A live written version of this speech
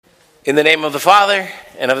In the name of the Father,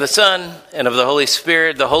 and of the Son, and of the Holy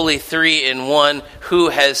Spirit, the Holy Three in One, who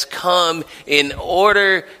has come in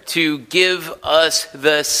order to give us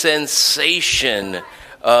the sensation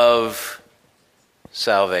of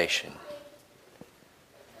salvation.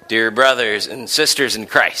 Dear brothers and sisters in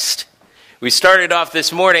Christ, we started off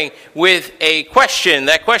this morning with a question.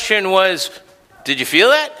 That question was, did you feel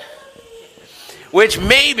that? Which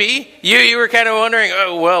maybe you were kind of wondering,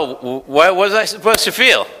 oh, well, what was I supposed to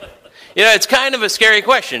feel? You know, it's kind of a scary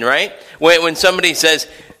question, right? When somebody says,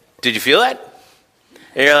 did you feel that?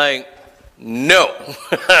 And you're like, no.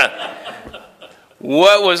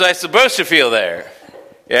 What was I supposed to feel there?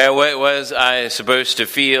 Yeah, what was I supposed to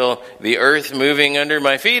feel? The earth moving under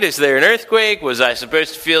my feet? Is there an earthquake? Was I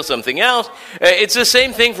supposed to feel something else? It's the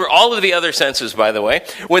same thing for all of the other senses, by the way.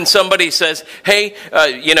 When somebody says, hey,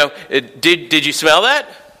 did you smell that?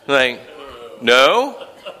 Like, no.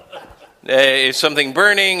 Is something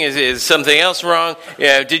burning? Is something else wrong?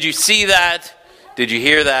 Yeah, did you see that? Did you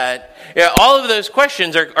hear that? Yeah, all of those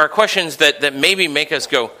questions are questions that maybe make us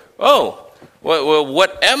go, oh, well,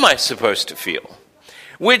 what am I supposed to feel?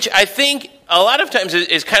 Which I think a lot of times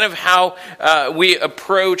is kind of how we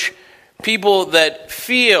approach people that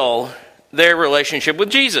feel their relationship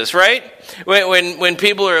with Jesus, right? When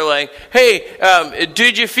people are like, hey,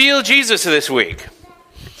 did you feel Jesus this week?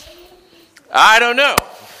 I don't know.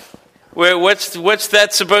 What's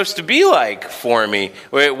that supposed to be like for me?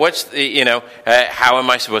 How am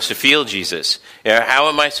I supposed to feel Jesus? How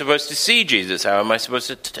am I supposed to see Jesus? How am I supposed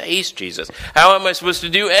to taste Jesus? How am I supposed to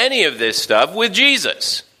do any of this stuff with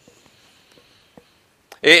Jesus?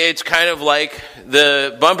 It's kind of like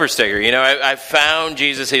the bumper sticker. I found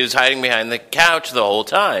Jesus. He was hiding behind the couch the whole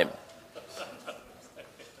time.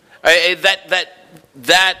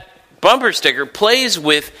 That bumper sticker plays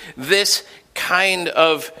with this kind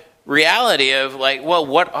of reality of like, well,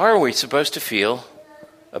 what are we supposed to feel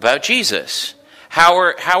about Jesus? How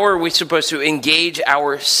are we supposed to engage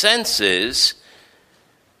our senses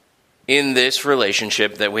in this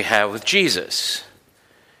relationship that we have with Jesus?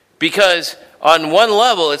 Because on one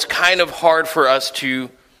level, it's kind of hard for us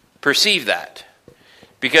to perceive that.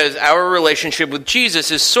 Because our relationship with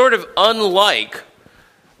Jesus is sort of unlike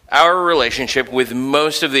our relationship with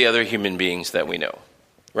most of the other human beings that we know,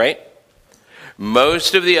 right?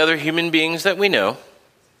 Most of the other human beings that we know,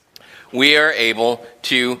 we are able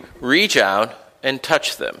to reach out and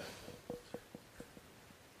touch them.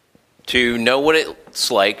 To know what it's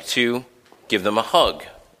like to give them a hug.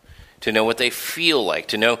 To know what they feel like.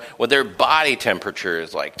 To know what their body temperature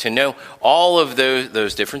is like. To know all of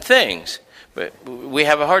those different things. But we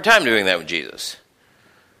have a hard time doing that with Jesus.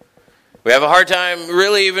 We have a hard time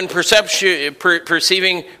really even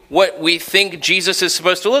perceiving what we think Jesus is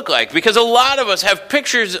supposed to look like. Because a lot of us have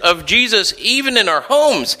pictures of Jesus, even in our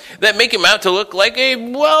homes, that make him out to look like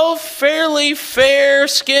a, fairly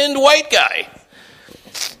fair-skinned white guy.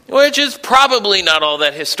 Which is probably not all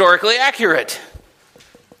that historically accurate.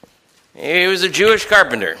 He was a Jewish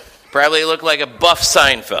carpenter. Probably looked like a buff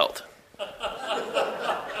Seinfeld.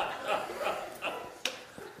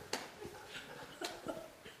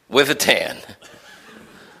 With a tan.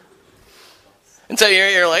 And so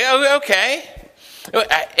you're like, oh, okay.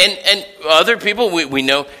 And other people, we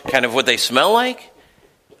know kind of what they smell like.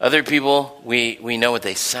 Other people, we know what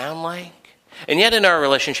they sound like. And yet in our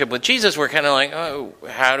relationship with Jesus, we're kind of like, oh,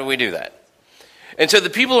 how do we do that? And so the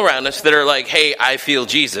people around us that are like, hey, I feel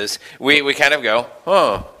Jesus, we kind of go,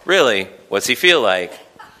 oh, really? What's he feel like?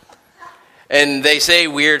 And they say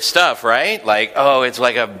weird stuff, right? Like, oh, it's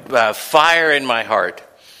like a fire in my heart.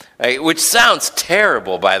 Which sounds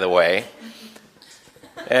terrible, by the way.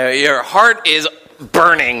 Your heart is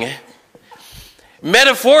burning.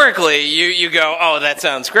 Metaphorically, you go, oh, that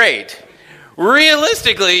sounds great.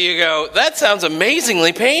 Realistically, you go, that sounds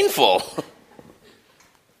amazingly painful.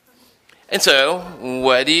 And so,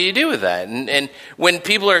 what do you do with that? And when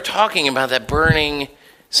people are talking about that burning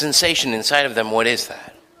sensation inside of them, what is that?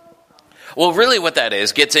 Well, really what that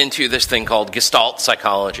is gets into this thing called Gestalt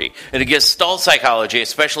psychology. And Gestalt psychology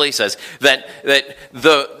especially says that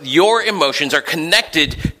your emotions are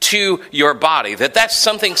connected to your body, that's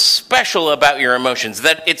something special about your emotions,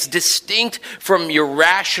 that it's distinct from your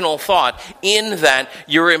rational thought in that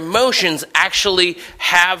your emotions actually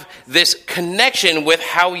have this connection with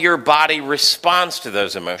how your body responds to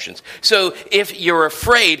those emotions. So if you're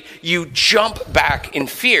afraid, you jump back in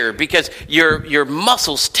fear because your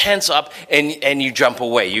muscles tense up and you jump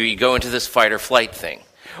away. You go into this fight or flight thing.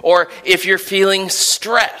 Or if you're feeling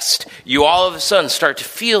stressed, you all of a sudden start to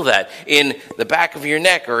feel that in the back of your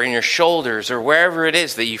neck or in your shoulders or wherever it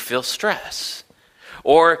is that you feel stress.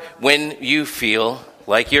 Or when you feel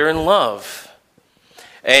like you're in love.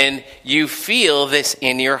 And you feel this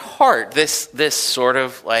in your heart, this sort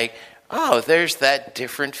of like, oh, there's that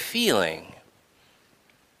different feeling.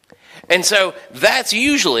 And so that's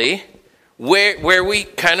usually where we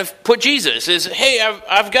kind of put Jesus is, hey,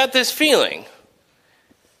 I've got this feeling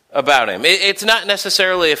about him. It's not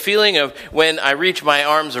necessarily a feeling of when I reach my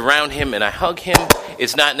arms around him and I hug him.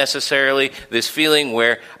 It's not necessarily this feeling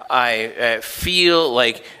where I feel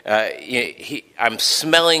like I'm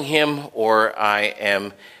smelling him or I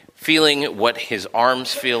am feeling what his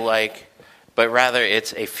arms feel like, but rather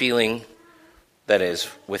it's a feeling that is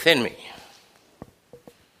within me.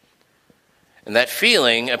 And that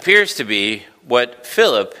feeling appears to be what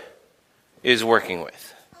Philip is working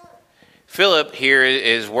with. Philip here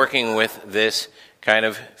is working with this kind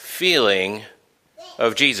of feeling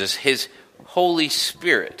of Jesus, his Holy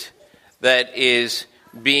Spirit, that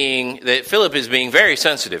Philip is being very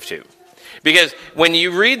sensitive to. Because when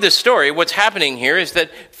you read the story, what's happening here is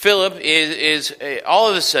that Philip is all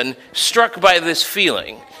of a sudden struck by this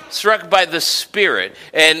feeling, struck by the Spirit,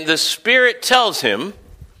 and the Spirit tells him,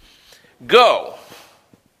 go,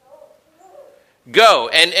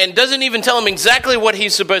 and doesn't even tell him exactly what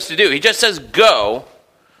he's supposed to do. He just says, go,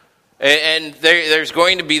 and there's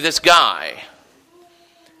going to be this guy.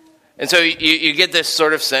 And so you get this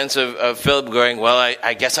sort of sense of Philip going, well,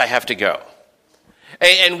 I guess I have to go.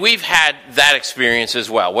 And we've had that experience as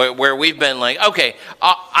well, where we've been like, okay,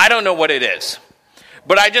 I don't know what it is,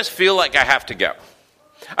 but I just feel like I have to go.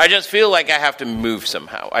 I just feel like I have to move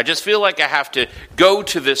somehow. I just feel like I have to go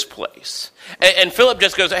to this place. And Philip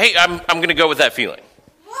just goes, hey, I'm going to go with that feeling.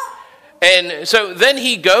 And so then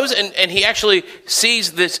he goes and he actually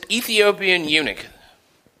sees this Ethiopian eunuch,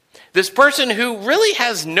 this person who really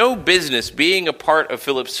has no business being a part of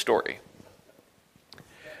Philip's story.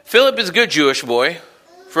 Philip is a good Jewish boy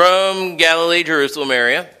from Galilee, Jerusalem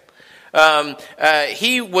area.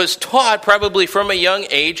 He was taught probably from a young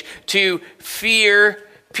age to fear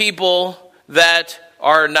people that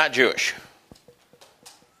are not Jewish.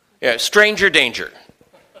 Yeah, stranger danger.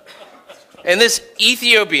 And this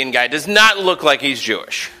Ethiopian guy does not look like he's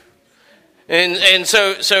Jewish. And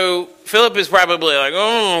so Philip is probably like,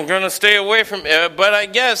 oh, I'm going to stay away from it, but I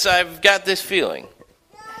guess I've got this feeling.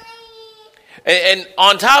 And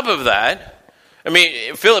on top of that, I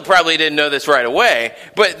mean, Philip probably didn't know this right away,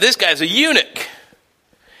 but this guy's a eunuch.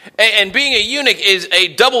 And being a eunuch is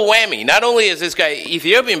a double whammy. Not only is this guy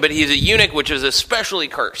Ethiopian, but he's a eunuch, which is especially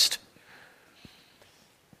cursed.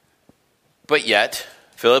 But yet,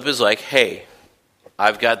 Philip is like, hey,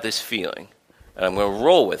 I've got this feeling, and I'm going to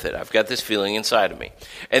roll with it. I've got this feeling inside of me.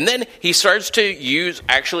 And then he starts to use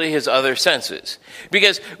actually his other senses.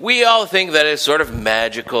 Because we all think that it's sort of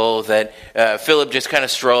magical, that Philip just kind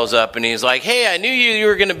of strolls up and he's like, hey, I knew you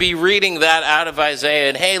were going to be reading that out of Isaiah,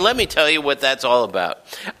 and hey, let me tell you what that's all about.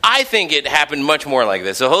 I think it happened much more like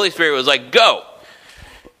this. The Holy Spirit was like, go.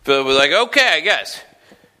 Philip was like, okay, I guess.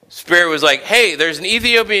 Spirit was like, hey, there's an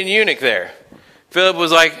Ethiopian eunuch there. Philip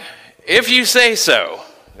was like, if you say so.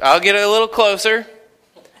 I'll get a little closer.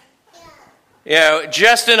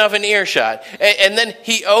 Just enough an earshot. And then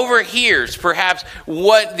he overhears perhaps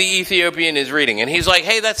what the Ethiopian is reading. And he's like,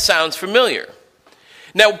 hey, that sounds familiar.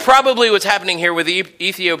 Now, probably what's happening here with the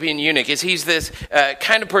Ethiopian eunuch is he's this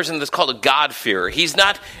kind of person that's called a God-fearer. He's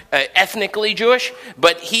not ethnically Jewish,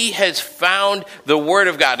 but he has found the Word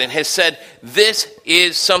of God and has said, this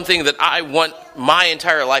is something that I want my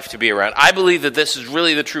entire life to be around. I believe that this is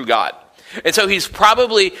really the true God. And so he's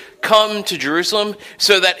probably come to Jerusalem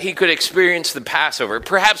so that he could experience the Passover,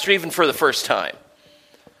 perhaps even for the first time.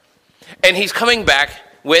 And he's coming back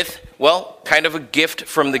with, well, kind of a gift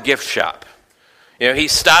from the gift shop. He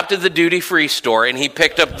stopped at the duty-free store and he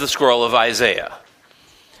picked up the scroll of Isaiah.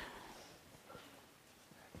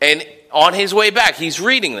 And on his way back, he's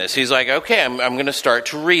reading this. He's like, okay, I'm going to start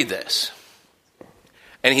to read this.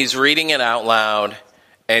 And he's reading it out loud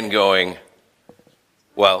and going,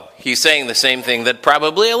 well, he's saying the same thing that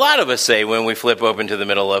probably a lot of us say when we flip open to the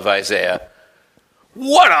middle of Isaiah.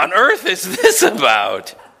 What on earth is this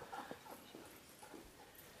about?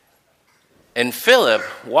 And Philip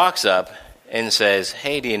walks up and says,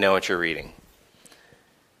 hey, do you know what you're reading?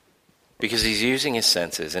 Because he's using his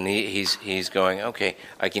senses, and he's going, okay,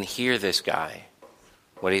 I can hear this guy,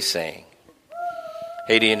 what he's saying.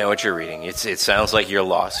 Hey, do you know what you're reading? It sounds like you're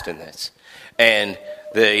lost in this. And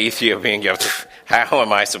the Ethiopian goes, how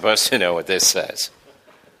am I supposed to know what this says?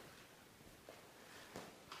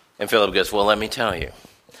 And Philip goes, well, let me tell you.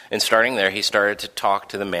 And starting there, he started to talk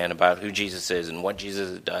to the man about who Jesus is and what Jesus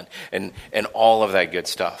has done and all of that good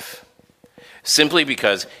stuff. Simply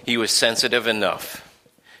because he was sensitive enough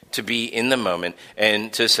to be in the moment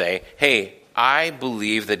and to say, hey, I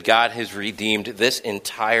believe that God has redeemed this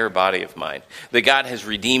entire body of mine, that God has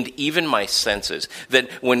redeemed even my senses,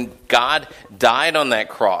 that when God died on that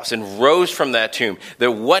cross and rose from that tomb,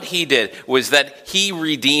 that what he did was that he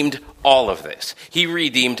redeemed all of this. He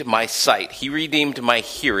redeemed my sight. He redeemed my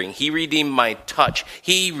hearing. He redeemed my touch.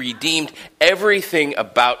 He redeemed everything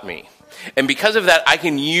about me. And because of that, I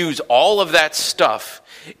can use all of that stuff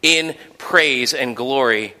in praise and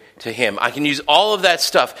glory to him. I can use all of that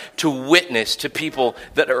stuff to witness to people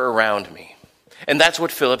that are around me. And that's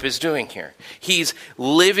what Philip is doing here. He's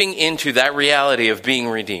living into that reality of being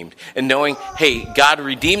redeemed and knowing, hey, God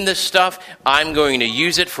redeemed this stuff. I'm going to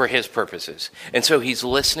use it for his purposes. And so he's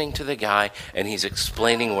listening to the guy and he's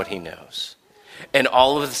explaining what he knows. And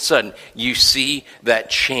all of a sudden, you see that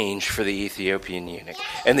change for the Ethiopian eunuch.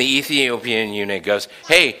 And the Ethiopian eunuch goes,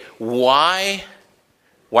 hey, why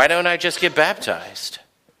don't I just get baptized?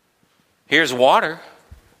 Here's water.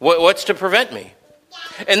 What's to prevent me?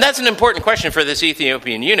 And that's an important question for this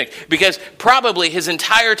Ethiopian eunuch, because probably his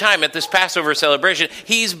entire time at this Passover celebration,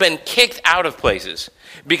 he's been kicked out of places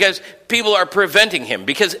because people are preventing him.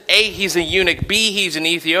 Because A, he's a eunuch, B, he's an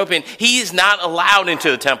Ethiopian. He's not allowed into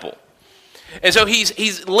the temple. And so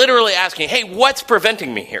he's literally asking, hey, what's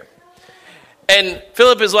preventing me here? And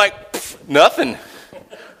Philip is like, nothing.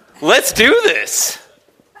 Let's do this.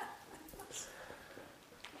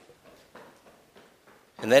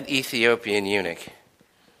 And that Ethiopian eunuch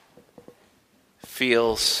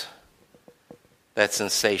feels that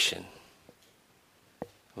sensation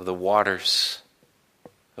of the waters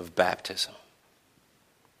of baptism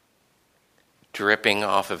dripping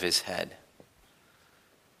off of his head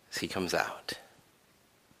as he comes out.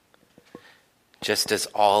 Just as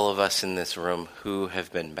all of us in this room who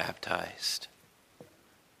have been baptized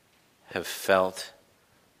have felt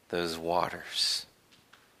those waters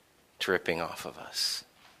dripping off of us.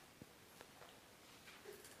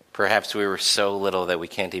 Perhaps we were so little that we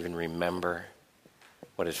can't even remember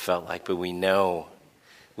what it felt like, but we know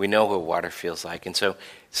what water feels like. And so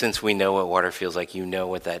since we know what water feels like, you know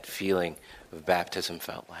what that feeling of baptism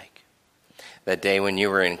felt like. That day when you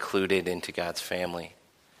were included into God's family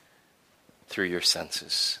through your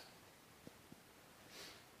senses.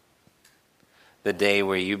 The day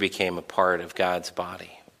where you became a part of God's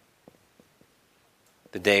body.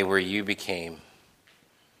 The day where you became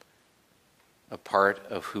a part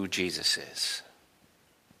of who Jesus is.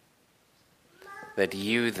 That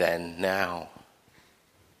you then now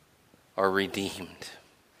are redeemed.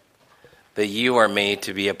 That you are made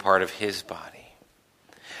to be a part of his body.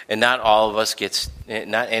 And not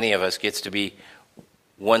any of us gets to be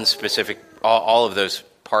one specific, all of those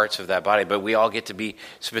parts of that body, but we all get to be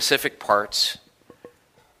specific parts,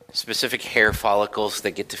 specific hair follicles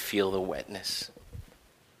that get to feel the wetness.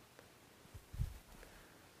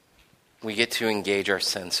 We get to engage our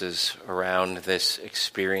senses around this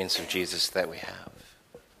experience of Jesus that we have.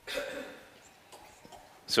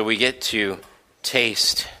 So we get to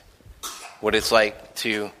taste what it's like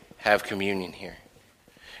to have communion here.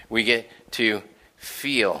 We get to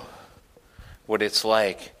feel what it's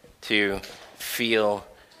like to feel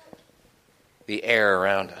the air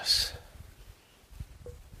around us.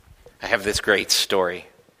 I have this great story.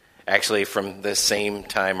 Actually, from the same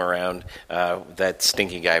time around that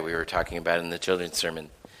stinky guy we were talking about in the children's sermon.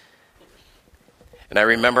 And I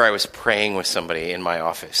remember I was praying with somebody in my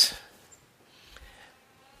office.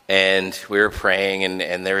 And we were praying,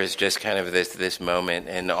 and there was just kind of this moment.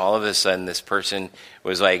 And all of a sudden, this person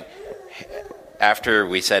was like, after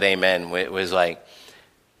we said amen, it was like,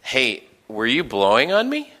 hey, were you blowing on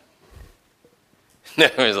me?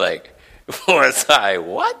 And I was like, was I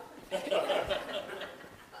what?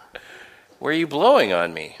 Were you blowing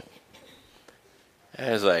on me?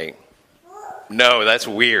 I was like, no, that's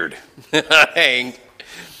weird. And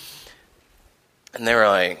they were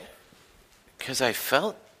like, because I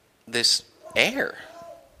felt this air.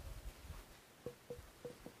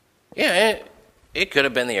 Yeah, it could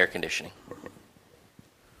have been the air conditioning.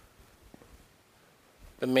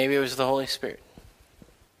 But maybe it was the Holy Spirit.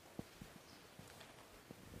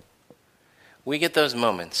 We get those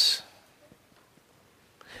moments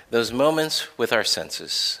with our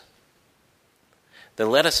senses that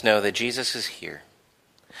let us know that Jesus is here.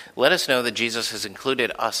 Let us know that Jesus has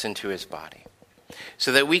included us into his body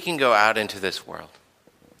so that we can go out into this world.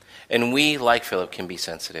 And we, like Philip, can be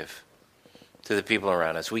sensitive to the people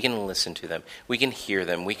around us. We can listen to them. We can hear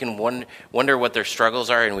them. We can wonder what their struggles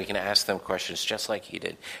are, and we can ask them questions just like he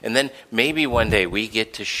did. And then maybe one day we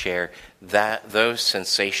get to share those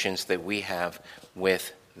sensations that we have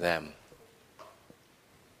with them.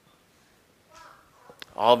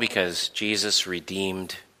 All because Jesus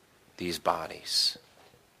redeemed these bodies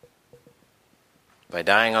by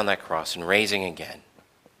dying on that cross and raising again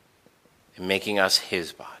and making us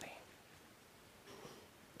his body.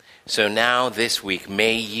 So now this week,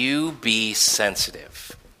 may you be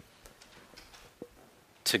sensitive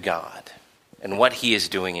to God and what he is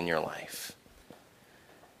doing in your life.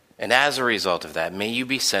 And as a result of that, may you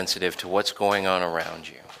be sensitive to what's going on around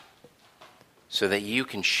you so that you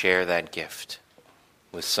can share that gift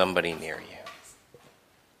with somebody near you.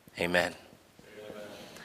 Amen.